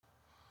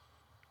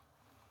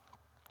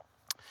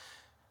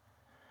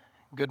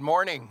Good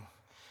morning.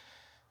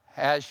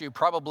 As you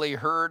probably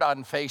heard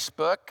on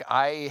Facebook,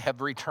 I have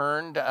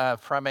returned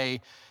from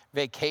a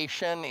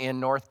vacation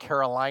in North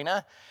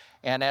Carolina.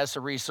 And as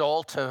a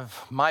result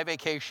of my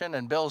vacation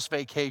and Bill's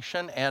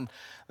vacation and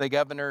the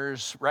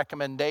governor's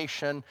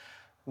recommendation,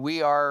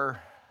 we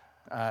are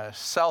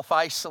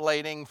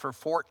self-isolating for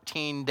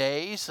 14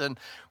 days, and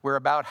we're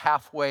about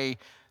halfway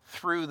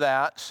through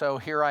that. So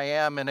here I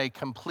am in a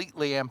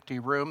completely empty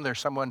room. There's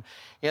someone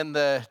in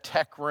the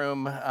tech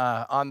room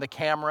on the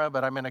camera,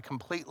 but I'm in a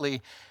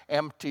completely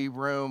empty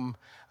room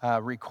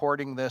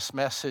recording this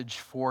message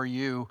for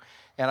you.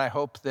 And I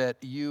hope that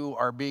you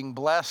are being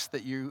blessed,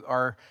 that you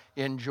are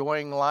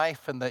enjoying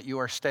life, and that you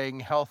are staying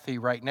healthy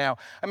right now.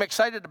 I'm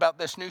excited about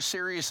this new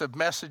series of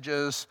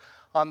messages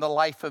on the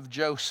life of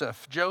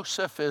Joseph.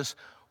 Joseph is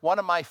one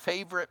of my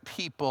favorite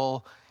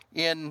people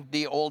in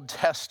the Old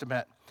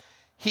Testament.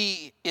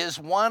 He is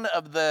one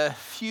of the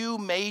few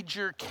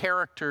major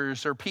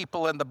characters or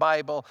people in the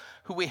Bible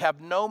who we have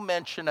no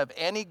mention of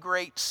any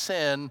great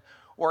sin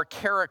or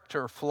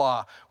character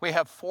flaw. We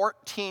have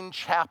 14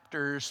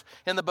 chapters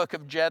in the book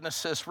of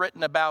Genesis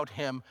written about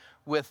him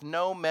with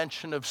no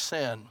mention of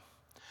sin.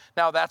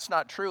 Now, that's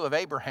not true of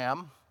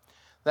Abraham.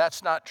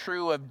 That's not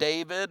true of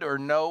David or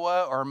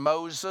Noah or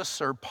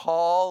Moses or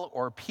Paul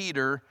or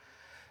Peter.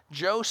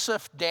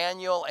 Joseph,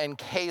 Daniel, and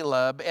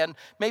Caleb, and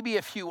maybe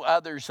a few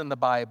others in the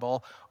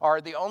Bible,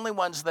 are the only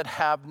ones that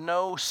have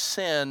no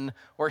sin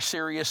or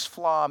serious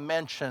flaw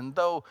mentioned,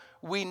 though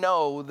we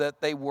know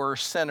that they were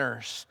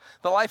sinners.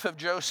 The life of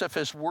Joseph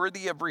is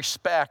worthy of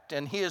respect,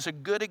 and he is a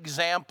good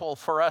example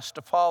for us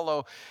to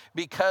follow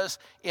because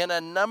in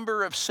a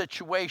number of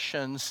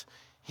situations,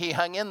 he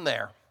hung in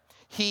there.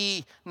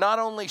 He not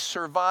only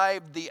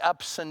survived the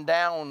ups and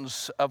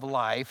downs of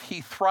life,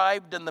 he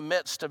thrived in the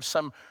midst of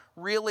some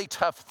really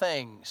tough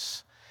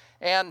things.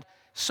 And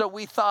so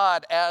we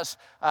thought as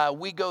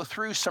we go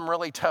through some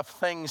really tough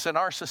things in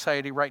our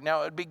society right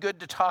now, it would be good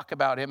to talk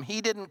about him.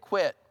 He didn't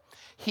quit.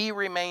 He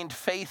remained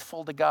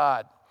faithful to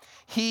God.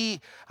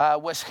 He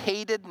was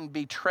hated and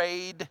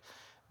betrayed,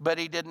 but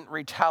he didn't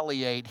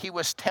retaliate. He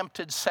was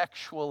tempted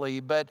sexually,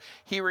 but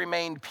he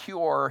remained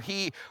pure.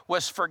 He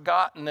was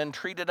forgotten and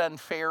treated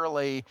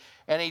unfairly,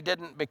 and he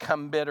didn't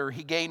become bitter.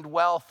 He gained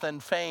wealth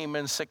and fame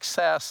and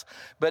success,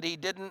 but he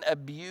didn't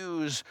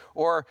abuse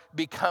or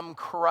become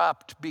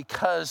corrupt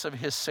because of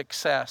his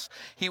success.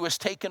 He was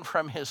taken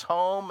from his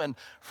home and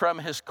from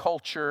his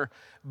culture,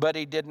 but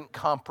he didn't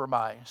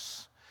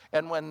compromise.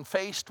 And when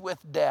faced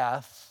with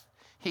death,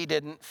 he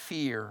didn't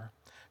fear.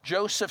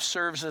 Joseph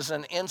serves as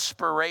an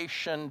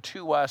inspiration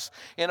to us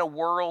in a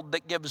world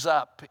that gives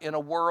up, in a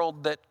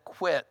world that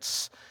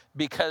quits,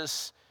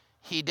 because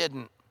he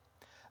didn't.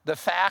 The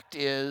fact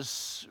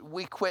is,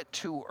 we quit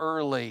too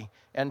early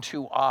and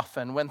too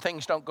often. When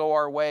things don't go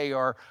our way,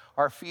 or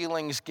our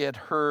feelings get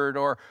hurt,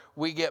 or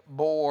we get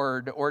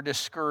bored or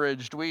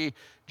discouraged, we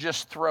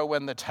just throw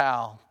in the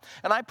towel.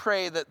 And I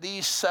pray that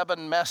these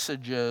 7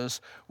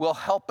 messages will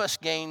help us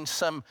gain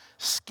some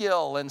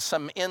skill and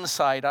some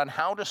insight on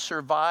how to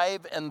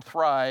survive and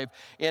thrive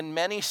in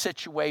many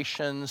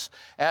situations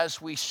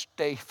as we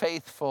stay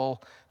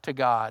faithful to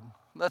God.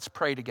 Let's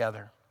pray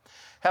together.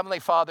 Heavenly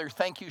Father,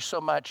 thank you so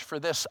much for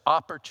this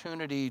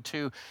opportunity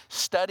to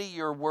study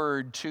your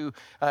word, to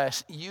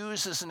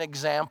use as an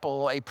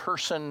example a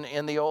person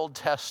in the Old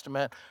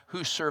Testament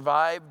who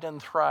survived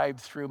and thrived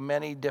through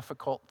many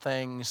difficult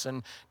things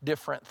and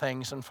different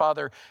things. And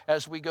Father,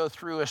 as we go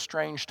through a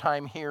strange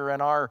time here in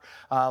our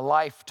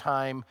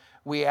lifetime,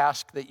 we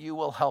ask that you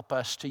will help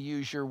us to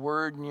use your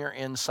word and your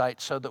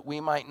insight so that we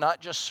might not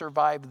just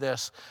survive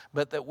this,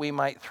 but that we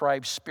might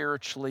thrive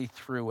spiritually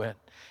through it.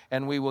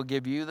 And we will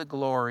give you the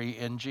glory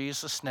in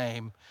Jesus'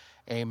 name,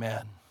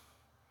 amen.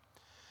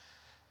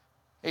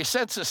 A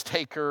census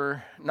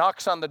taker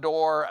knocks on the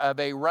door of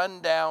a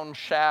rundown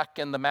shack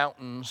in the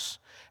mountains,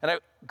 and a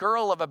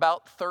girl of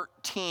about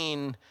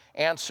 13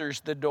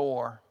 answers the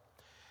door.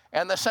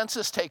 And the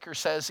census taker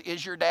says,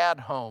 "Is your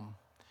dad home?"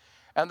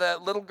 And the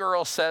little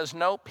girl says,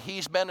 "Nope,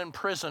 he's been in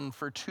prison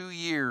for 2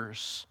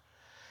 years."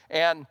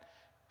 And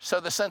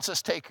so the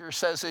census taker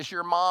says, "Is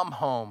your mom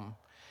home?"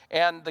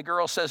 And the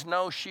girl says,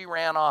 "No, she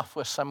ran off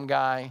with some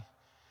guy."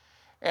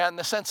 And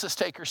the census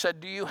taker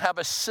said, "Do you have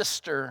a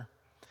sister?"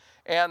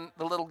 And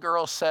the little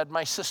girl said,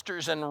 "My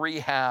sister's in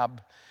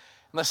rehab."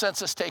 And the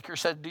census taker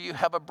said, "Do you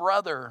have a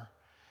brother?"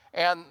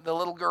 And the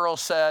little girl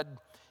said,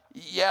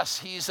 "Yes,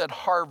 he's at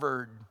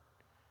Harvard."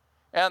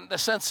 And the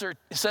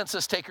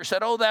census taker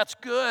said, "Oh, that's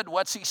good.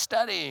 What's he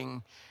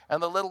studying?"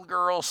 And the little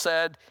girl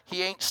said,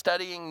 "He ain't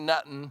studying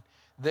nothing.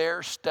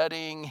 They're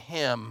studying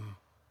him."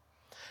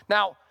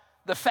 Now,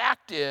 the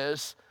fact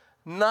is,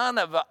 none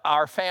of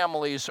our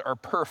families are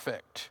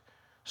perfect.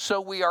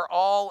 So we are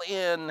all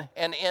in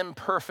an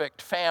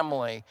imperfect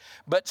family.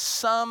 But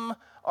some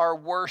are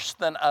worse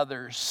than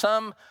others.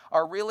 Some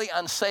are really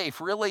unsafe,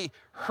 really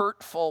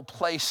hurtful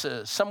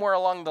places. Somewhere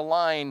along the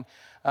line,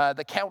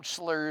 the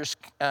counselors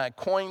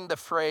coined the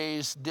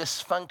phrase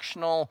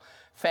dysfunctional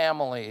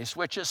families,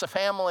 which is a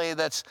family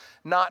that's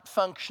not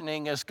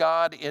functioning as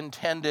God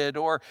intended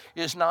or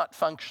is not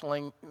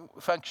functioning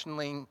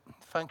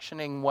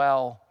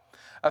well.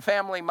 A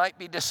family might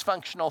be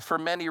dysfunctional for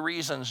many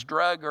reasons: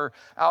 drug or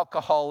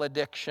alcohol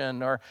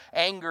addiction, or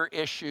anger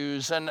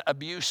issues and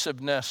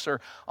abusiveness,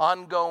 or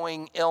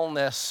ongoing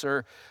illness,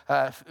 or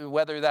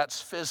whether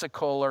that's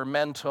physical or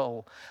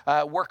mental.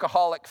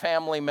 Workaholic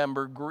family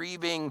member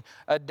grieving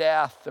a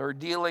death, or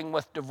dealing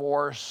with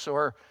divorce,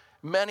 or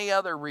many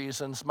other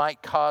reasons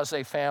might cause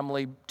a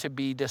family to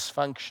be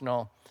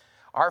dysfunctional.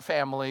 Our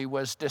family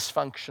was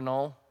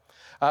dysfunctional.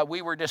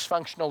 We were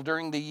dysfunctional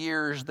during the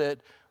years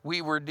that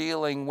we were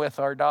dealing with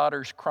our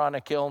daughter's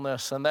chronic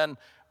illness, and then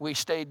we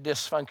stayed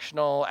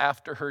dysfunctional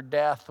after her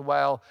death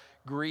while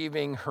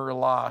grieving her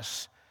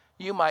loss.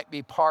 You might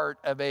be part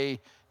of a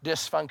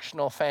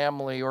dysfunctional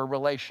family or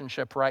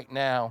relationship right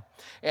now.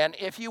 And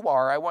if you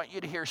are, I want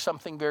you to hear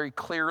something very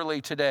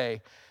clearly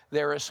today.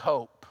 There is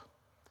hope.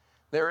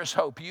 There is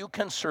hope. You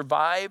can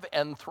survive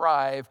and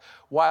thrive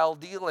while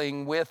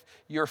dealing with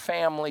your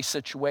family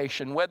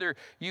situation. Whether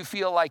you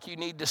feel like you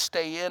need to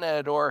stay in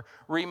it or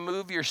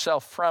remove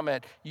yourself from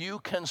it, you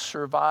can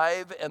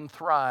survive and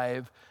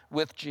thrive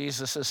with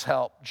Jesus'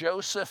 help.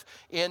 Joseph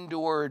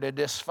endured a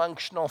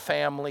dysfunctional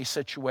family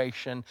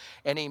situation,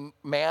 and he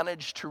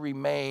managed to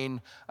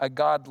remain a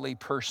godly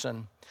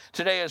person.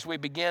 Today, as we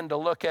begin to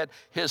look at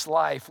his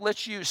life,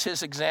 let's use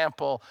his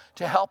example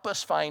to help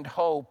us find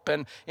hope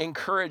and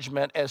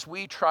encouragement as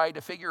we try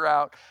to figure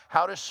out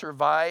how to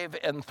survive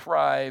and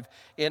thrive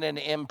in an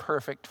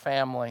imperfect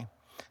family.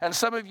 And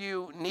some of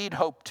you need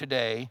hope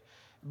today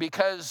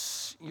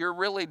because you're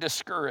really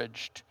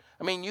discouraged.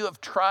 I mean, you have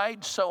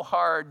tried so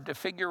hard to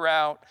figure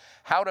out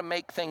how to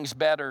make things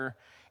better,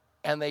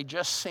 and they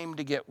just seem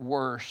to get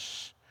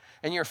worse.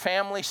 And your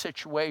family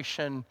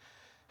situation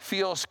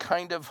feels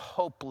kind of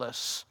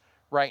hopeless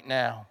right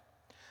now.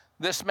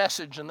 This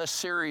message and this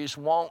series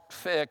won't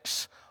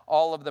fix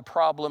all of the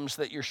problems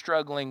that you're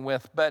struggling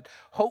with, but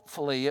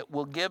hopefully it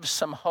will give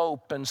some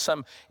hope and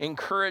some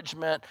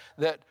encouragement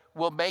that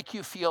will make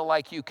you feel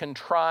like you can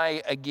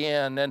try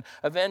again and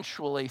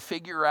eventually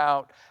figure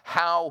out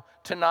how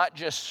to not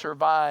just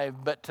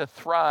survive, but to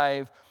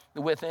thrive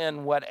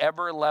within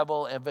whatever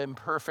level of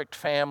imperfect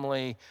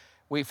family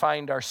we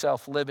find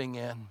ourselves living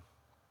in.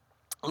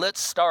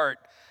 Let's start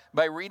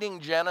by reading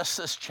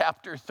Genesis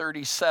chapter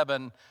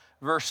 37,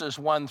 verses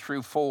 1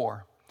 through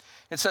 4.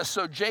 It says,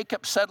 "So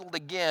Jacob settled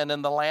again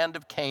in the land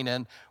of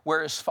Canaan,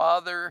 where his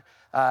father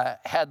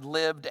had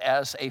lived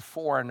as a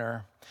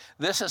foreigner."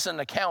 This is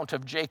an account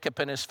of Jacob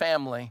and his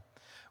family.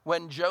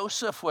 When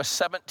Joseph was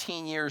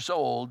 17 years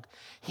old,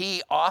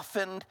 he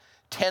often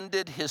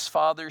tended his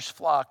father's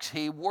flocks.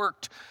 He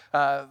worked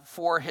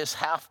for his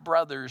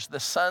half-brothers, the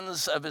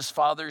sons of his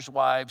father's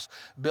wives,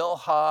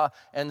 Bilhah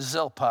and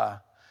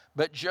Zilpah.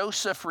 But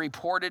Joseph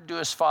reported to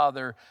his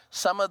father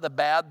some of the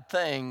bad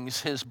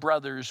things his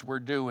brothers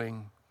were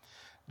doing.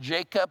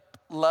 Jacob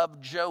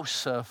loved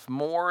Joseph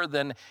more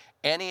than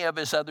any of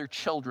his other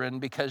children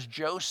because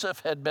Joseph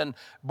had been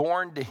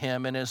born to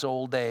him in his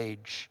old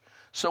age.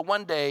 So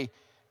one day,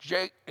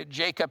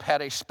 Jacob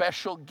had a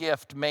special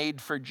gift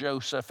made for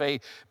Joseph, a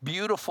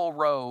beautiful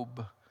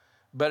robe.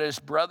 But his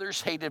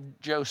brothers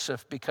hated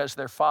Joseph because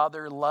their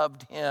father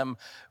loved him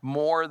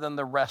more than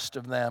the rest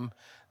of them.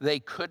 They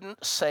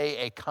couldn't say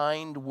a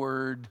kind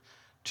word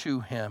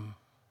to him.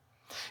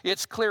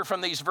 It's clear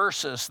from these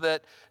verses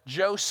that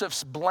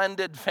Joseph's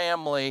blended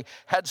family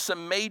had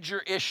some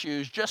major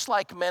issues, just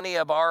like many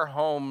of our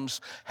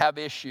homes have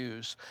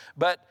issues.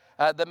 But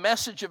the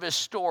message of his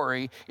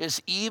story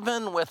is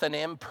even with an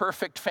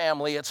imperfect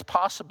family, it's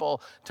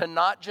possible to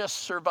not just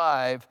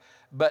survive,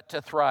 but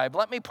to thrive.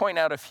 Let me point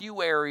out a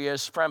few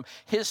areas from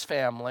his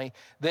family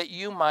that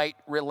you might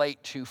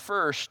relate to.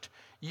 First,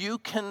 you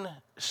can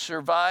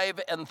survive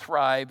and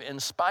thrive in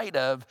spite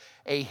of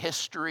a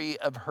history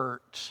of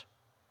hurt.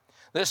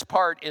 This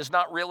part is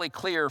not really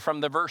clear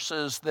from the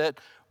verses that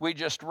we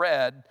just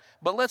read,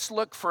 but let's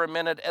look for a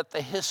minute at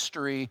the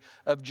history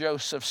of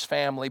Joseph's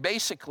family.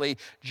 Basically,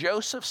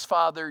 Joseph's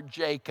father,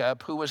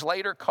 Jacob, who was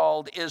later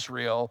called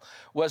Israel,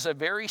 was a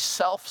very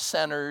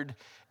self-centered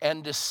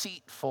and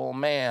deceitful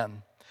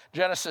man.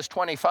 Genesis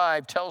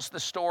 25 tells the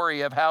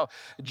story of how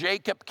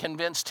Jacob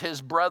convinced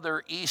his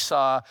brother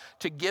Esau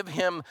to give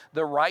him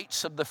the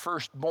rights of the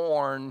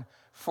firstborn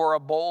for a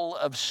bowl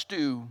of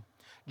stew.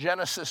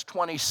 Genesis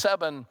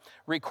 27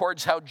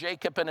 records how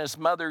Jacob and his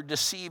mother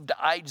deceived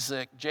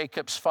Isaac,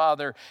 Jacob's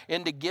father,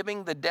 into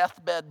giving the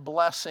deathbed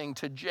blessing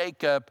to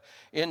Jacob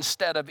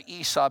instead of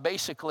Esau.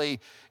 Basically,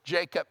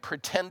 Jacob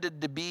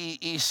pretended to be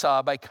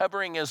Esau by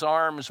covering his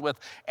arms with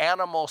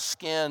animal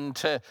skin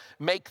to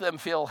make them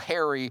feel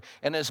hairy,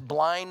 and his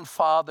blind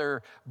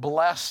father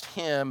blessed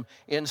him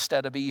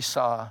instead of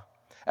Esau.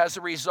 As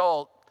a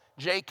result,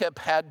 Jacob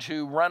had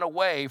to run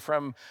away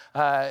from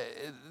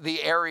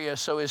the area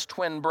so his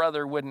twin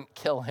brother wouldn't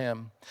kill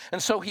him.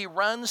 And so he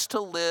runs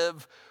to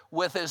live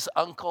with his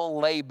uncle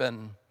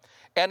Laban.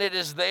 And it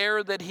is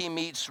there that he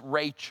meets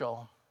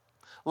Rachel.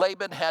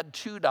 Laban had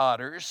two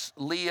daughters,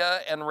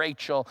 Leah and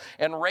Rachel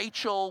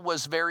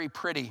was very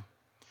pretty.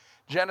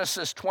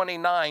 Genesis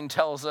 29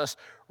 tells us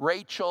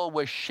Rachel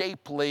was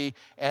shapely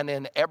and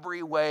in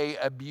every way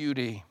a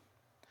beauty.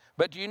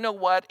 But do you know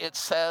what it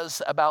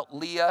says about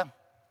Leah?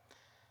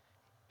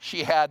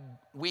 She had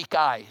weak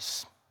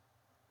eyes.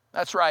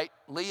 That's right,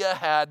 Leah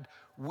had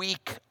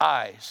weak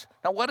eyes.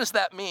 Now, what does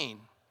that mean?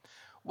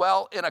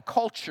 Well, in a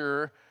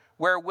culture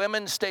where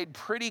women stayed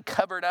pretty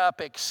covered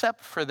up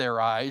except for their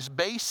eyes,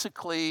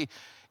 basically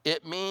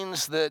it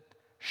means that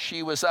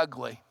she was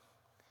ugly.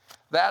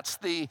 That's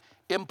the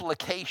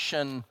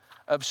implication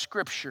of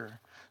Scripture.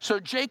 So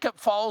Jacob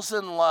falls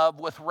in love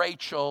with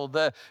Rachel,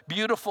 the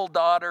beautiful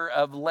daughter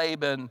of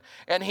Laban,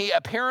 and he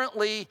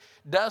apparently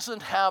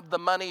doesn't have the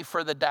money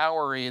for the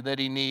dowry that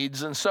he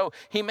needs. And so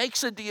he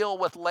makes a deal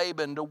with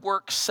Laban to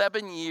work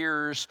 7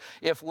 years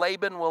if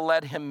Laban will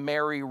let him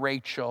marry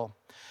Rachel.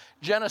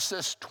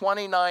 Genesis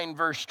 29,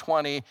 verse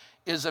 20,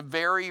 is a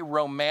very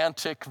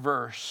romantic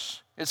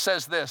verse. It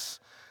says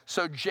this,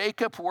 "So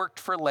Jacob worked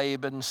for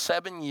Laban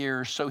 7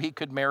 years so he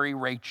could marry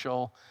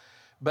Rachel,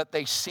 but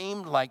they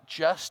seemed like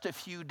just a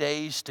few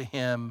days to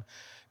him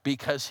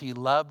because he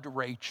loved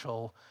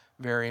Rachel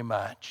very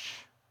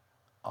much."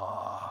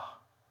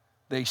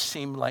 They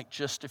seemed like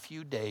just a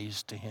few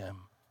days to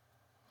him.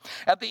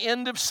 At the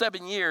end of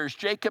 7 years,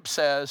 Jacob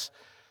says,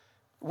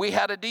 "We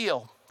had a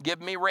deal.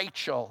 Give me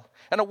Rachel."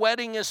 And a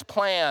wedding is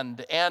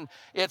planned, and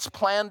it's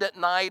planned at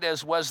night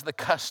as was the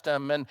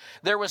custom. And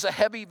there was a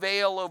heavy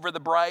veil over the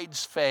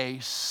bride's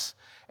face.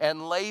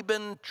 And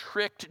Laban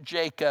tricked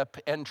Jacob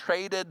and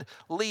traded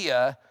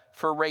Leah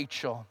for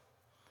Rachel.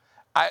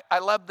 I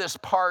love this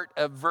part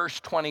of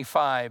verse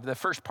 25. The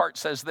first part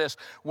says this,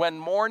 "When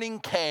morning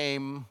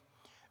came,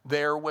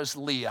 there was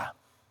Leah."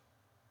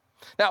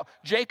 Now,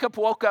 Jacob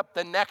woke up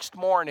the next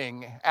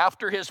morning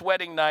after his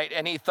wedding night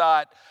and he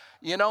thought,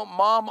 you know,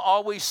 Mom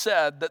always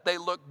said that they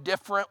look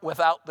different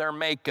without their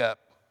makeup.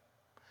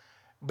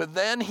 But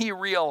then he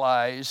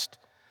realized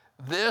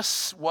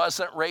this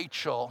wasn't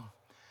Rachel.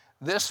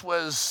 This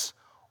was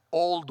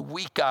old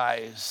weak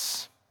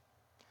eyes.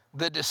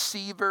 The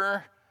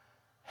deceiver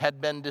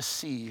had been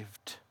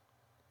deceived.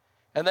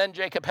 And then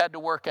Jacob had to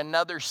work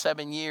another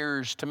 7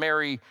 years to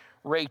marry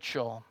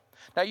Rachel.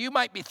 Now you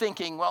might be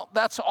thinking, well,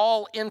 that's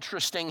all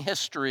interesting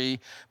history,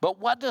 but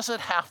what does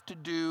it have to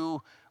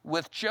do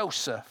with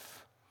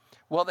Joseph?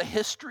 Well, the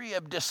history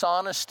of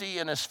dishonesty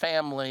in his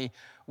family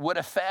would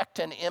affect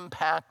and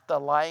impact the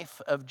life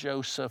of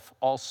Joseph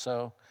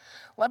also.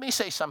 Let me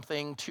say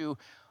something to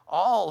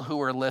all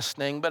who are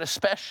listening, but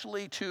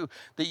especially to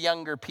the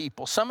younger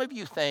people. Some of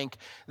you think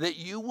that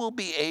you will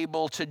be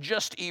able to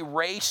just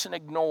erase and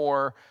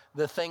ignore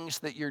the things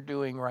that you're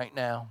doing right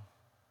now.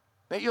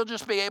 That you'll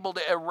just be able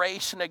to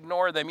erase and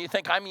ignore them. You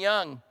think, I'm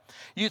young.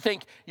 You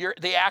think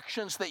the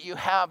actions that you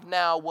have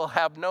now will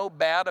have no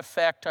bad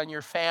effect on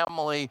your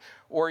family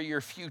or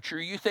your future.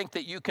 You think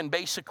that you can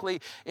basically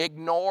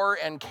ignore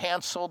and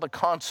cancel the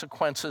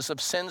consequences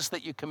of sins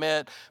that you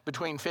commit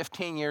between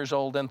 15 years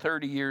old and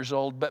 30 years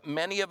old. But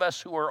many of us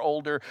who are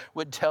older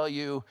would tell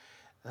you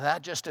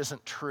that just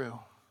isn't true.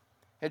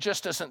 It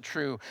just isn't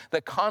true. The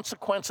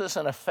consequences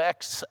and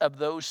effects of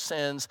those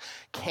sins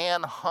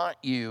can haunt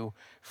you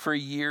for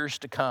years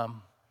to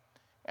come.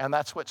 And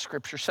that's what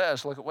Scripture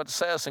says. Look at what it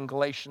says in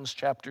Galatians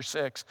chapter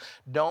 6.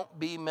 Don't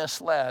be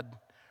misled.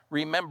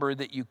 Remember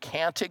that you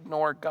can't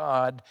ignore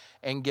God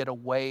and get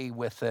away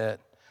with it.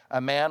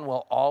 A man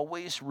will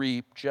always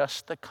reap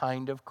just the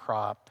kind of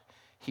crop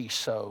he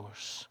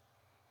sows.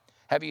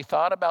 Have you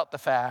thought about the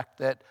fact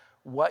that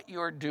what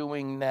you're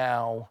doing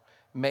now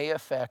may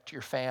affect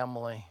your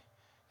family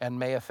and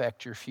may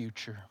affect your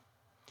future?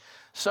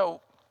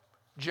 So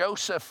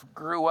Joseph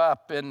grew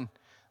up in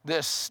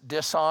this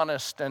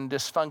dishonest and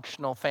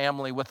dysfunctional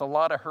family with a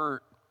lot of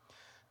hurt.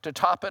 To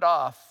top it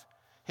off,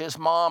 his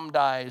mom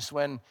dies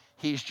when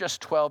he's just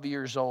 12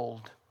 years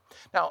old.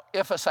 Now,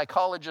 if a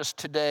psychologist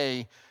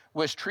today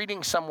was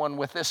treating someone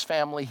with this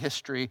family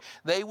history,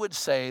 they would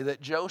say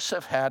that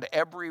Joseph had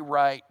every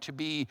right to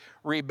be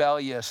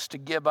rebellious, to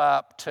give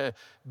up, to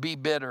be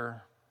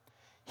bitter.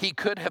 He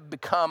could have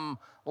become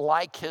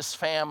like his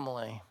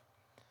family,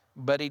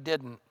 but he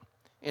didn't.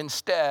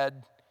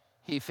 Instead,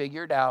 he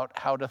figured out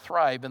how to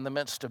thrive in the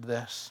midst of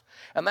this.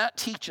 And that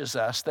teaches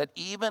us that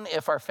even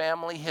if our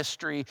family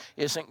history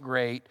isn't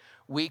great,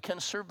 we can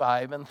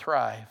survive and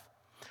thrive.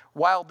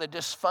 While the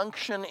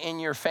dysfunction in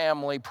your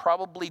family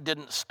probably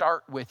didn't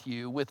start with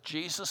you, with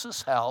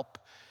Jesus' help,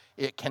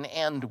 it can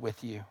end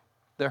with you.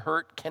 The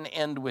hurt can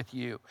end with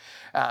you.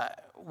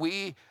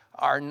 We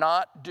are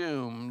not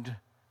doomed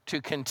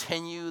to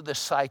continue the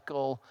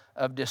cycle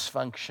of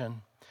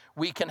dysfunction.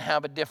 We can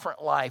have a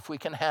different life. We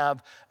can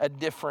have a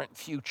different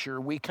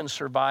future. We can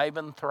survive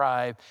and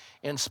thrive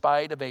in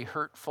spite of a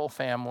hurtful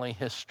family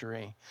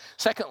history.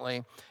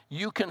 Secondly,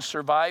 you can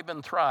survive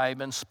and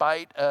thrive in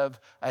spite of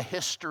a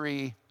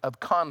history of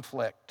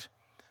conflict.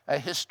 a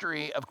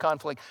history of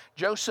conflict.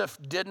 Joseph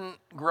didn't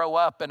grow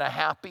up in a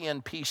happy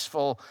and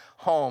peaceful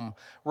home.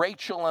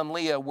 Rachel and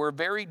Leah were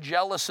very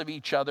jealous of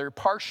each other,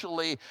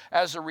 partially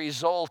as a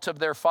result of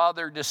their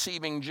father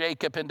deceiving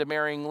Jacob into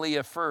marrying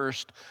Leah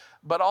first,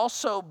 but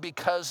also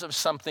because of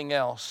something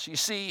else. You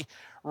see,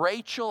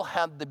 Rachel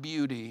had the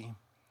beauty,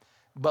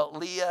 but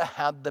Leah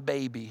had the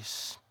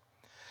babies.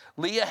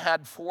 Leah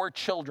had 4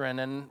 children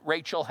and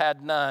Rachel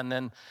had none,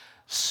 and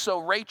so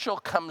Rachel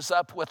comes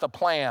up with a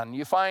plan.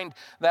 You find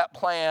that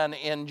plan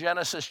in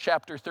Genesis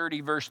chapter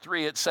 30, verse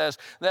 3. It says,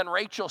 "Then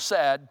Rachel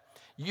said,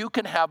 'You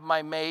can have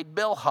my maid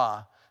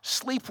Bilhah.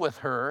 Sleep with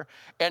her,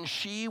 and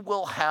she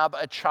will have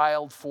a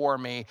child for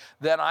me.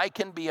 Then I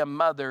can be a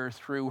mother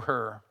through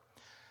her.'"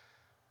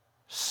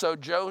 So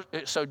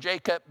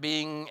Jacob,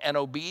 being an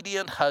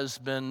obedient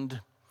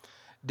husband,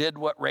 did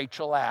what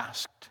Rachel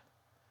asked.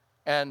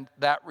 And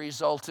that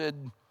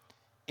resulted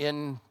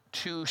in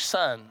 2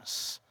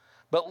 sons.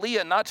 But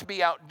Leah, not to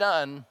be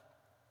outdone,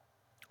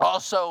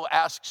 also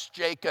asks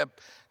Jacob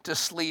to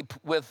sleep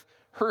with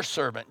her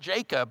servant.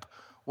 Jacob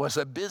was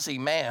a busy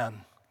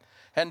man,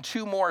 and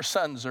 2 more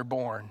sons are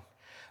born.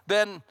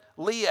 Then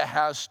Leah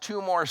has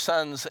 2 more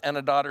sons and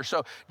a daughter.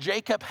 So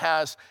Jacob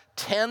has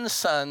 10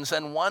 sons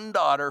and 1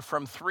 daughter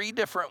from 3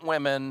 different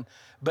women,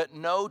 but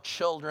no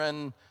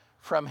children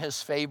from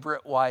his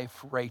favorite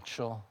wife,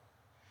 Rachel.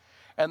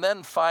 And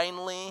then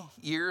finally,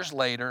 years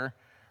later,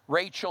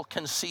 Rachel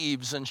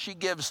conceives and she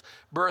gives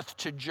birth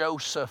to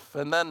Joseph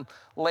and then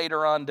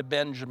later on to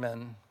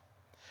Benjamin.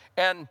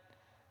 And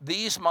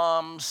these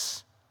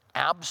moms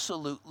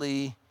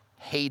absolutely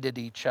hated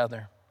each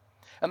other.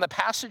 And the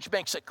passage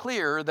makes it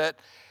clear that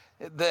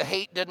the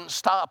hate didn't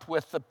stop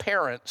with the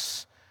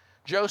parents.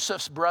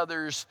 Joseph's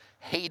brothers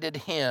hated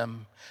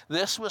him.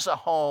 This was a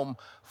home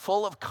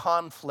full of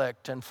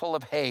conflict and full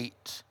of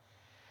hate.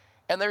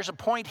 And there's a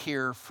point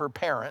here for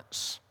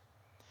parents.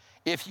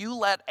 If you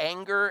let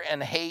anger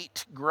and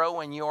hate grow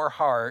in your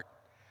heart,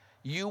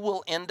 you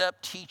will end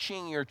up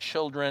teaching your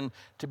children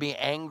to be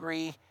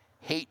angry,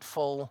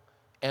 hateful,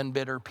 and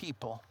bitter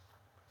people.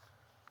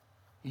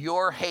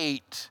 Your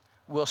hate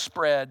will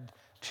spread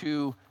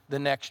to the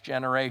next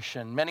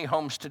generation. Many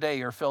homes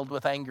today are filled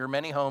with anger.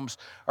 Many homes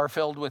are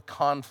filled with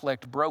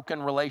conflict,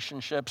 broken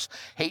relationships,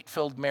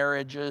 hate-filled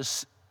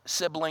marriages,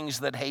 siblings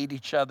that hate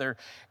each other.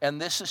 And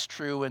this is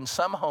true in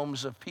some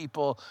homes of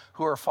people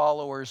who are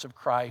followers of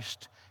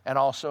Christ, and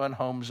also in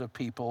homes of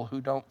people who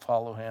don't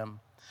follow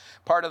him.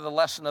 Part of the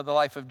lesson of the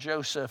life of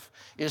Joseph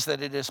is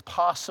that it is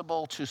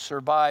possible to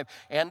survive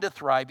and to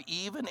thrive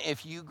even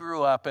if you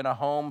grew up in a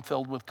home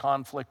filled with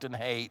conflict and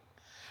hate.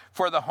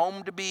 For the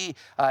home to be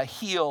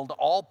healed,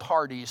 all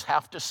parties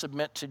have to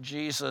submit to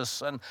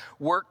Jesus and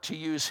work to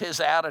use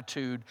his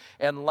attitude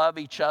and love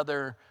each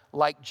other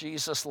like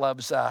Jesus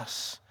loves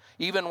us.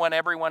 Even when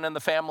everyone in the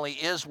family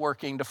is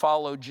working to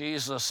follow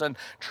Jesus and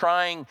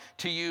trying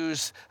to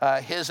use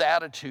his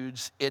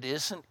attitudes, it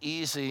isn't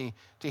easy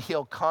to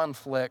heal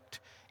conflict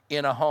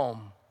in a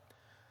home.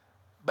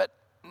 But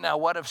now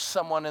what if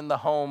someone in the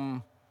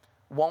home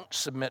won't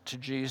submit to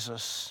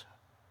Jesus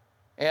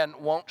and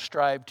won't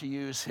strive to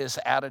use his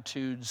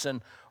attitudes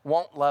and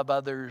won't love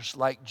others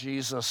like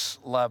Jesus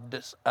loved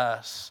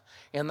us?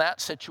 In that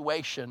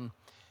situation,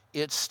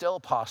 it's still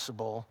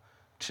possible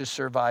to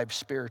survive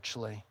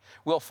spiritually.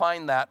 We'll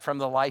find that from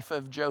the life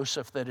of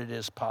Joseph that it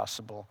is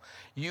possible.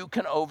 You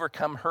can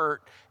overcome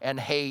hurt and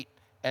hate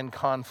and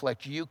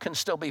conflict. You can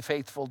still be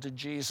faithful to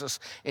Jesus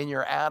in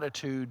your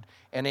attitude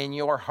and in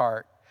your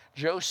heart.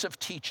 Joseph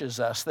teaches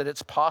us that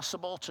it's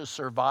possible to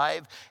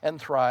survive and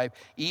thrive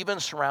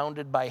even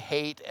surrounded by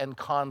hate and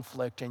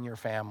conflict in your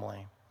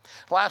family.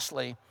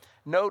 Lastly,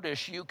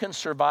 notice you can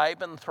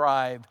survive and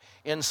thrive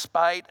in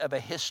spite of a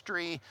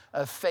history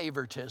of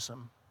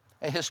favoritism.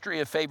 A history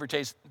of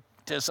favoritism.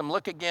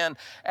 Look again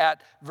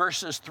at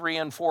verses 3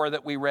 and 4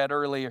 that we read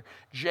earlier.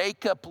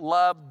 Jacob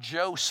loved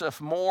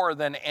Joseph more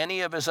than any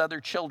of his other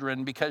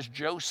children because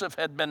Joseph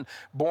had been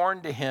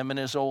born to him in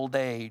his old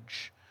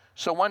age.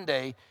 So one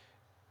day,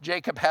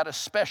 Jacob had a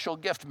special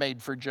gift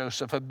made for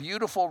Joseph, a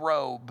beautiful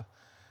robe.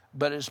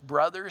 But his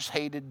brothers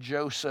hated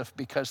Joseph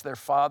because their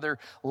father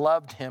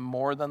loved him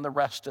more than the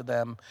rest of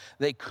them.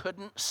 They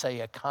couldn't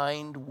say a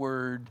kind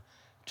word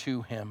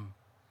to him.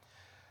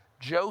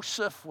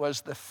 Joseph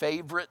was the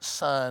favorite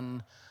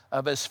son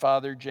of his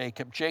father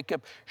Jacob.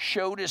 Jacob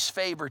showed his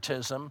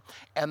favoritism,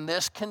 and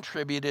this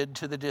contributed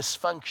to the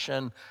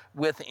dysfunction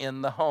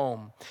within the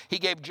home. He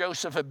gave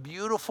Joseph a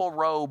beautiful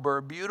robe or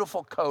a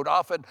beautiful coat.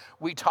 Often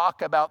we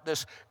talk about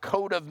this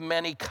coat of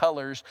many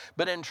colors,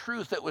 but in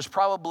truth it was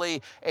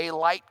probably a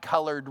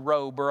light-colored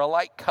robe or a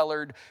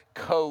light-colored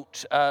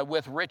coat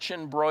with rich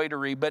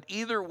embroidery. But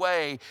either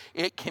way,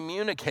 it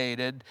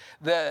communicated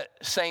the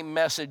same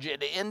message.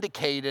 It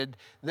indicated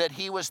that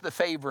he was the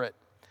favorite,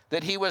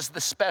 that he was the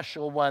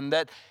special one,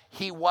 that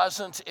he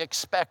wasn't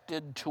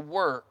expected to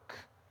work.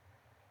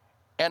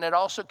 And it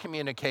also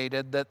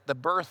communicated that the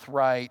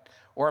birthright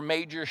or a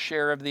major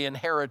share of the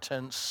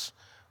inheritance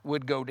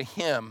would go to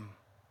him.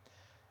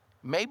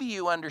 Maybe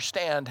you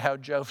understand how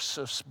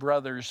Joseph's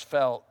brothers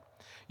felt.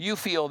 You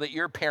feel that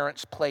your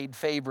parents played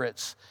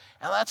favorites,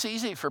 and that's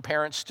easy for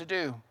parents to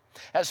do.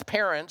 As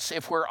parents,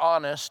 if we're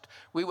honest,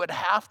 we would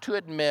have to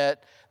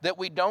admit that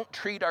we don't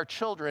treat our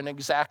children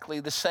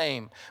exactly the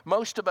same.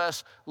 Most of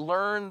us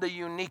learn the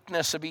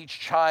uniqueness of each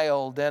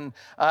child, and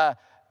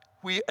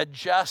we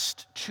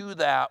adjust to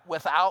that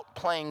without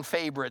playing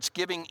favorites,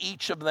 giving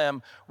each of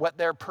them what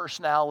their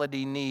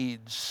personality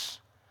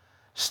needs.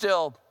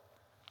 Still,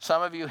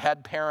 some of you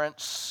had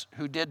parents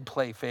who did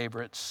play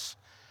favorites,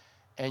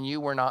 and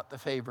you were not the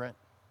favorite.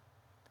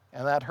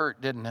 And that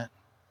hurt, didn't it?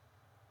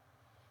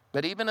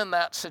 But even in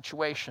that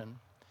situation,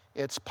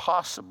 it's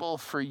possible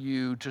for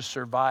you to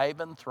survive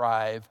and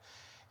thrive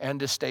and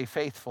to stay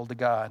faithful to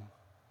God.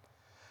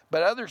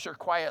 But others are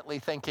quietly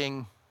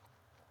thinking,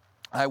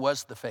 I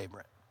was the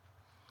favorite.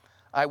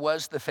 I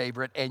was the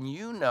favorite, and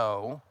you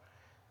know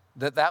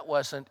that that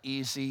wasn't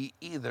easy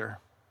either.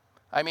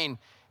 I mean,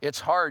 it's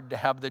hard to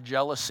have the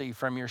jealousy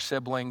from your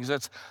siblings.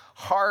 It's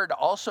hard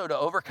also to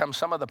overcome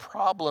some of the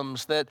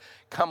problems that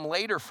come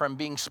later from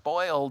being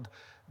spoiled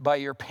by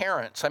your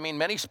parents. I mean,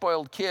 many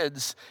spoiled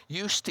kids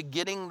used to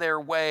getting their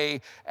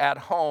way at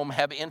home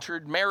have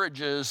entered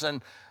marriages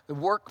and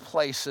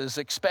workplaces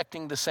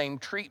expecting the same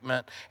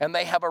treatment, and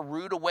they have a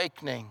rude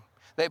awakening.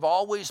 They've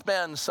always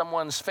been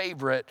someone's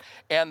favorite,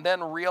 and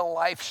then real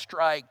life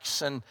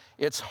strikes, and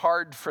it's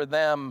hard for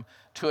them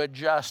to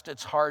adjust.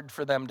 It's hard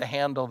for them to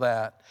handle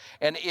that.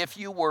 And if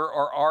you were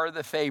or are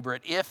the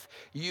favorite, if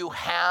you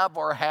have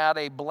or had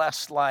a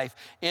blessed life,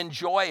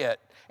 enjoy it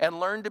and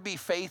learn to be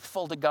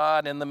faithful to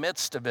God in the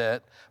midst of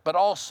it, but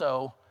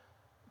also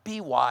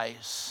be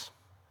wise.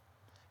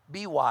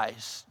 Be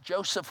wise.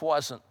 Joseph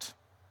wasn't.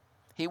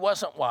 He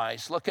wasn't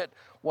wise. Look at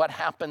what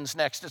happens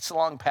next. It's a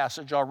long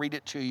passage. I'll read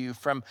it to you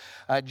from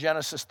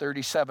Genesis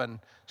 37.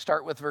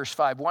 Start with verse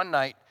 5. One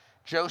night,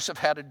 Joseph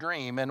had a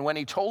dream, and when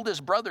he told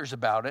his brothers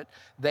about it,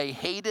 they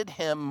hated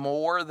him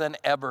more than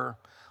ever.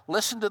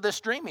 Listen to this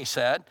dream, he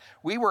said.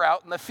 We were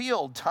out in the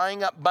field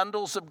tying up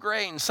bundles of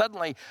grain.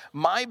 Suddenly,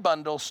 my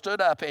bundle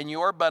stood up, and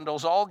your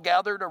bundles all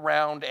gathered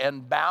around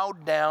and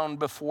bowed down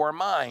before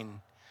mine.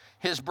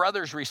 His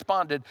brothers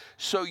responded,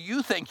 so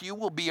you think you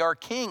will be our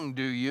king,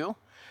 do you?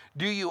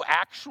 Do you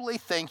actually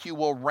think you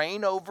will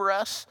reign over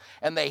us?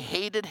 And they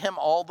hated him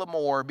all the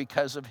more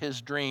because of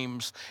his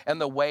dreams and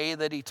the way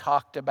that he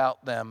talked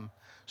about them.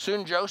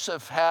 Soon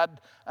Joseph had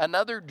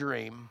another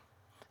dream.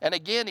 And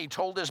again, he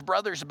told his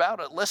brothers about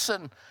it.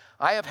 Listen,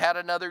 I have had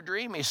another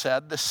dream, he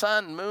said. The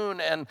sun,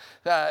 moon, and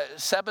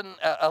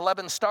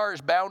 11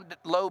 stars bowed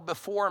low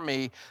before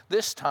me.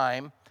 This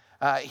time,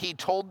 he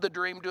told the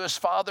dream to his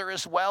father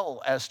as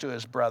well as to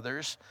his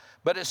brothers.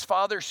 But his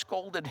father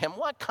scolded him.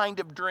 What kind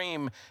of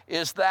dream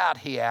is that,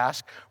 he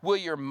asked. Will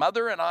your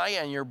mother and I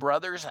and your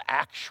brothers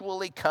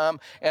actually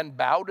come and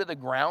bow to the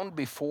ground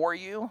before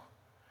you?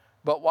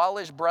 But while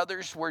his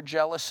brothers were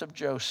jealous of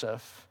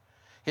Joseph,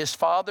 his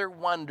father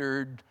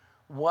wondered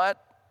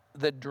what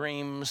the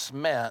dreams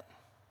meant.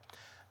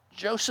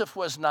 Joseph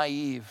was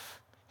naive.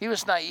 He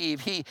was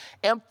naive. He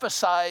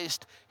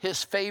emphasized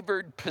his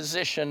favored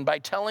position by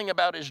telling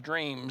about his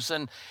dreams.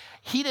 And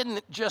he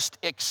didn't just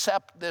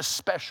accept this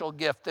special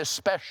gift, this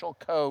special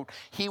coat.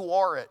 He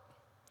wore it.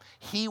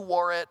 He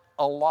wore it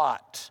a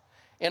lot.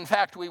 In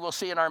fact, we will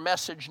see in our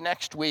message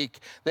next week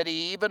that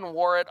he even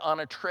wore it on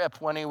a trip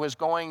when he was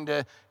going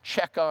to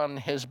check on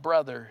his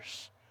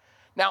brothers.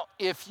 Now,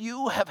 if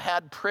you have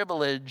had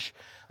privilege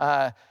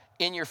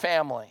in your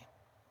family,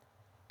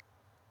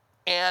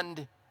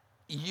 and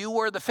you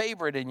are the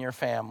favorite in your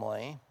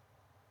family,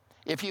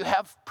 if you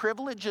have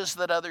privileges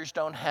that others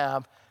don't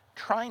have,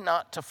 try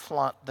not to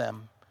flaunt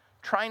them.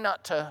 Try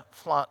not to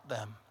flaunt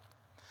them.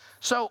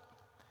 So,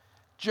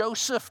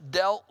 Joseph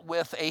dealt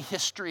with a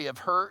history of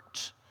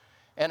hurt,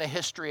 and a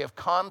history of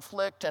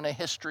conflict, and a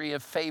history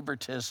of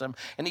favoritism.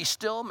 And he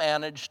still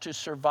managed to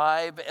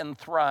survive and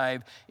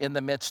thrive in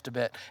the midst of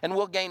it. And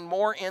we'll gain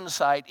more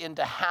insight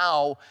into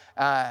how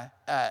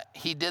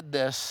he did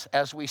this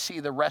as we see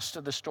the rest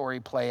of the story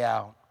play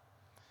out.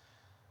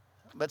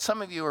 But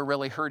some of you are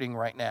really hurting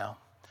right now.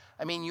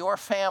 I mean, your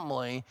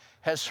family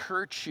has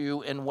hurt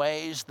you in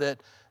ways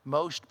that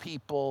most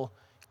people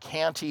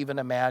can't even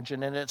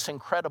imagine. And it's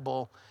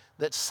incredible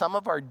that some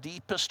of our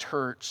deepest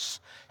hurts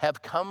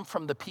have come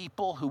from the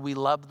people who we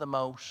love the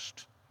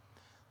most,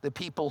 the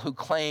people who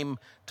claim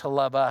to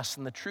love us.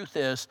 And the truth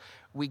is,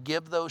 we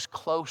give those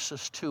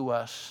closest to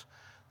us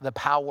the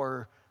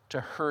power to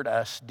hurt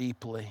us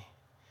deeply.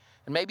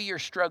 And maybe you're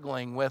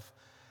struggling with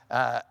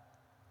an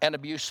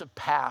abusive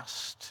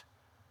past,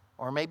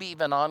 or maybe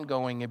even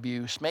ongoing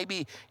abuse.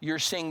 Maybe you're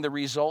seeing the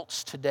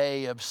results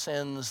today of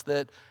sins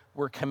that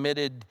were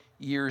committed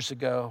years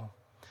ago.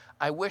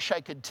 I wish I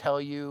could tell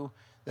you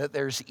that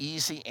there's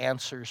easy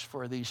answers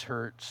for these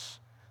hurts.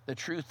 The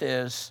truth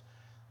is,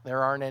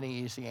 there aren't any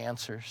easy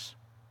answers.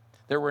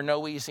 There were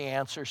no easy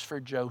answers for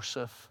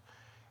Joseph,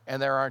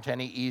 and there aren't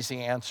any easy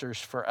answers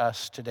for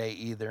us today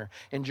either.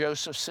 In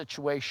Joseph's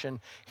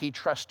situation, he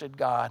trusted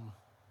God.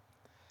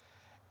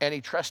 And he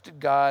trusted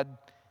God,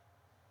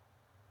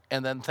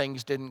 and then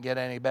things didn't get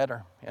any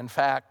better. In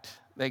fact,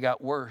 they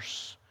got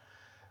worse.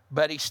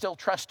 But he still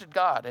trusted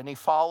God, and he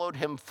followed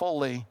him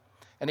fully,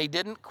 and he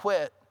didn't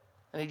quit,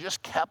 and he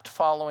just kept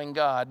following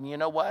God. And you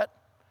know what?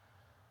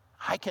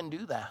 I can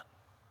do that.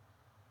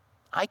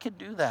 I can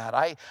do that.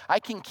 I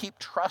can keep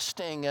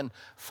trusting and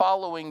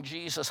following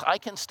Jesus. I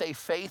can stay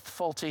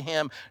faithful to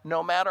him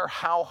no matter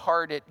how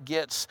hard it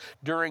gets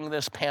during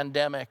this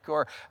pandemic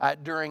or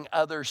during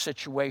other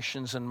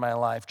situations in my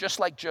life. Just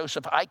like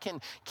Joseph, I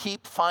can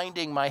keep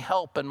finding my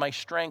help and my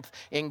strength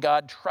in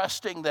God,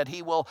 trusting that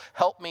he will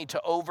help me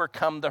to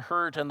overcome the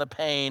hurt and the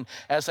pain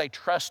as I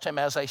trust him,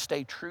 as I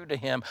stay true to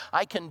him.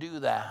 I can do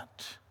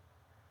that.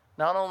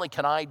 Not only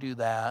can I do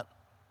that,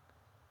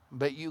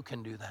 but you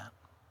can do that.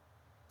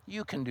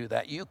 You can do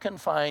that. You can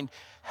find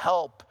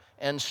help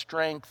and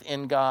strength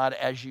in God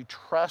as you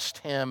trust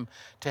him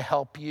to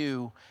help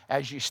you,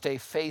 as you stay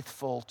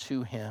faithful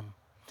to him.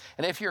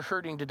 And if you're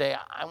hurting today,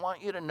 I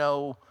want you to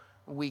know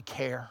we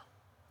care.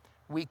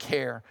 We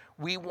care.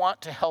 We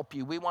want to help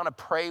you. We want to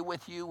pray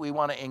with you. We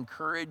want to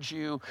encourage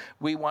you.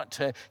 We want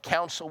to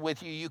counsel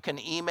with you. You can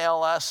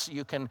email us.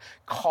 You can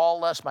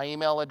call us. My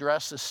email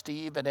address is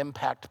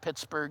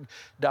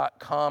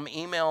steve@impactpittsburgh.com.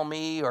 Email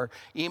me or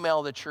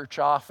email the church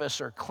office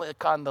or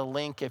click on the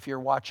link if you're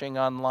watching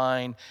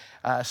online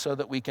so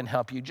that we can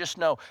help you. Just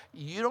know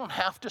you don't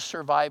have to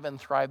survive and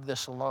thrive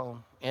this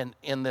alone,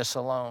 in this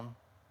alone.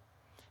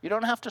 You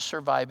don't have to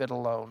survive it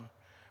alone.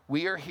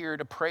 We are here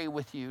to pray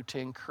with you, to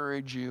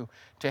encourage you,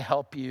 to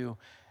help you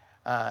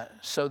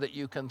so that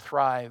you can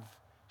thrive,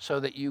 so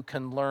that you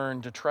can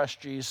learn to trust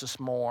Jesus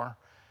more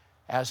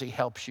as he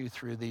helps you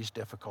through these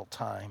difficult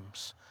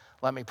times.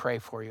 Let me pray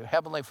for you.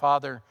 Heavenly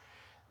Father,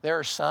 there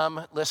are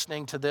some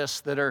listening to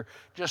this that are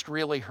just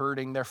really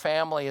hurting. Their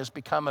family has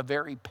become a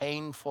very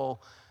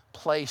painful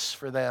place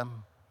for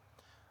them.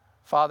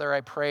 Father,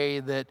 I pray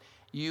that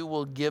you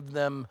will give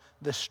them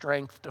the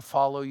strength to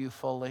follow you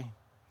fully,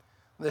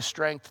 the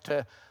strength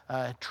to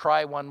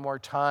try one more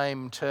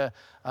time, to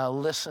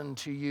listen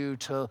to you,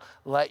 to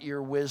let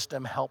your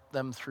wisdom help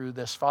them through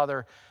this.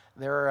 Father,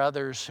 there are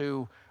others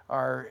who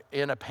are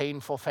in a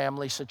painful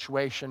family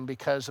situation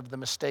because of the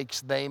mistakes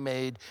they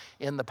made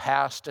in the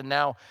past, and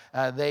now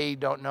they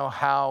don't know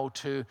how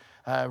to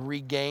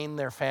regain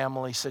their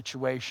family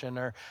situation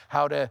or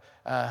how to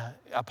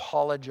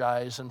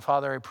apologize. And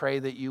Father, I pray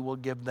that you will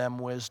give them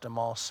wisdom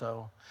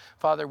also.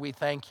 Father, we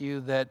thank you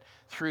that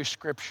through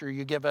Scripture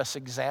you give us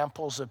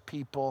examples of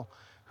people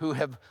who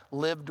have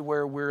lived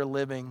where we're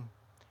living,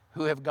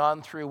 who have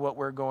gone through what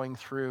we're going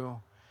through.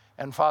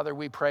 And Father,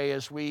 we pray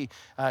as we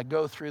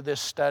go through this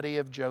study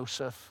of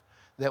Joseph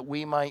that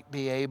we might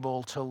be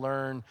able to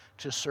learn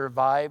to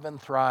survive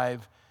and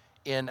thrive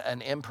in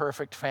an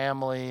imperfect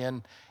family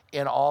and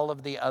in all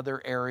of the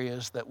other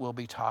areas that we'll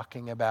be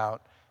talking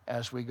about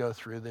as we go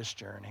through this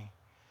journey.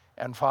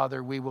 And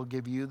Father, we will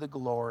give you the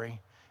glory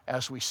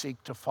as we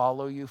seek to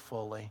follow you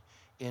fully.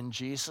 In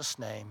Jesus'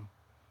 name,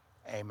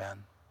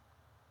 amen.